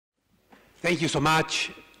Thank you so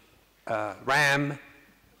much, Ram,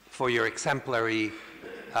 for your exemplary,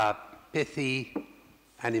 pithy,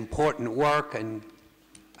 and important work. And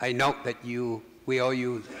I note that we owe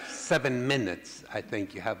you 7 minutes. I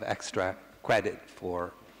think you have extra credit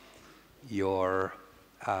for your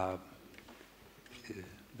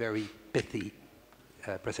very pithy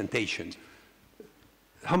presentation.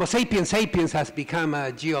 Homo sapiens sapiens has become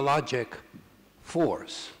a geologic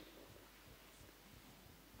force.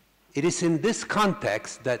 It is in this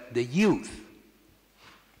context that the youth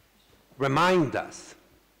remind us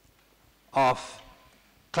of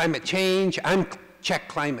climate change, unchecked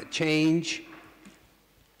climate change,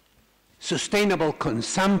 sustainable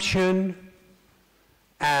consumption,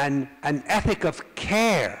 and an ethic of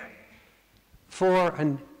care for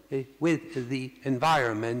and with the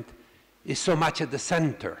environment is so much at the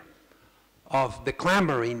center of the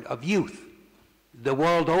clamoring of youth the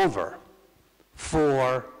world over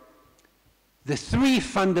for the three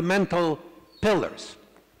fundamental pillars.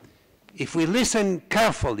 If we listen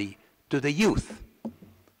carefully to the youth,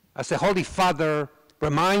 as the Holy Father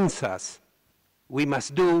reminds us, we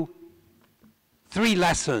must do, three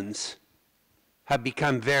lessons have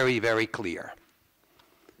become very, very clear.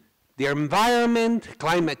 The environment,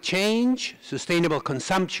 climate change, sustainable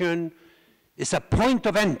consumption is a point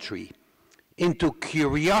of entry into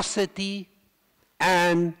curiosity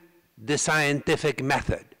and the scientific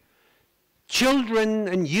method. Children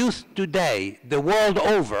and youth today, the world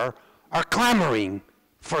over, are clamoring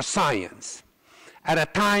for science at a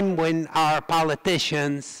time when our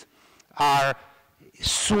politicians are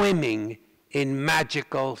swimming in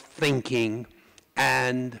magical thinking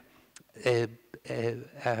and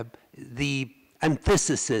the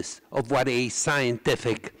antithesis of what a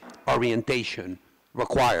scientific orientation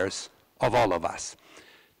requires of all of us.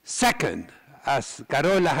 Second, as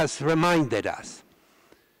Carola has reminded us,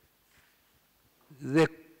 the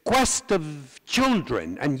quest of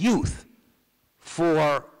children and youth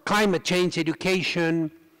for climate change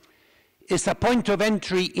education is a point of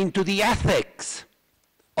entry into the ethics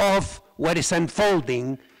of what is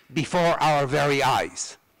unfolding before our very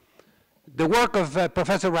eyes. The work of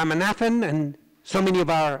Professor Ramanathan and so many of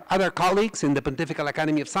our other colleagues in the Pontifical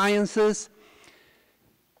Academy of Sciences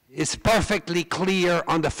is perfectly clear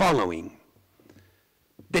on the following.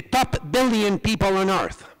 The top 1 billion people on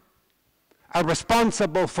Earth are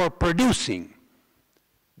responsible for producing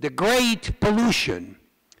the great pollution,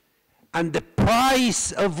 and the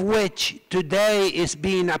price of which today is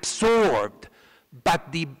being absorbed by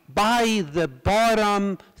the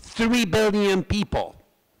bottom 3 billion people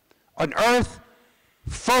on Earth,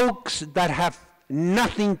 folks that have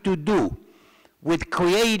nothing to do with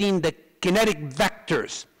creating the kinetic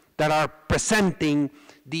vectors that are presenting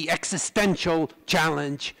the existential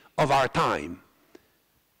challenge of our time.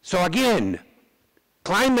 So again,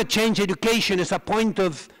 climate change education is a point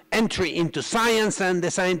of entry into science and the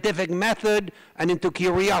scientific method and into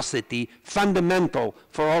curiosity, fundamental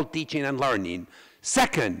for all teaching and learning.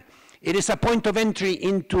 Second, it is a point of entry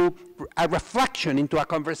into a reflection, into a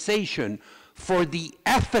conversation for the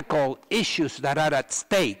ethical issues that are at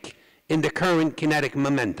stake in the current kinetic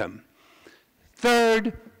momentum.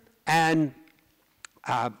 Third, and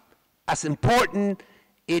as important,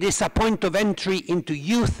 it is a point of entry into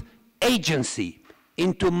youth agency,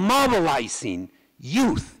 into mobilizing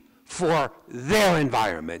youth for their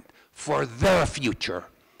environment, for their future,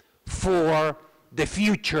 for the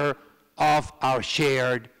future of our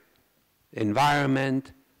shared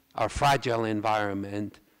environment, our fragile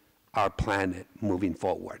environment, our planet moving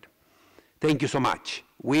forward. Thank you so much.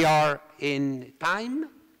 We are in time,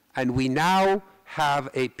 and we now have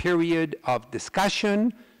a period of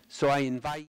discussion, so I invite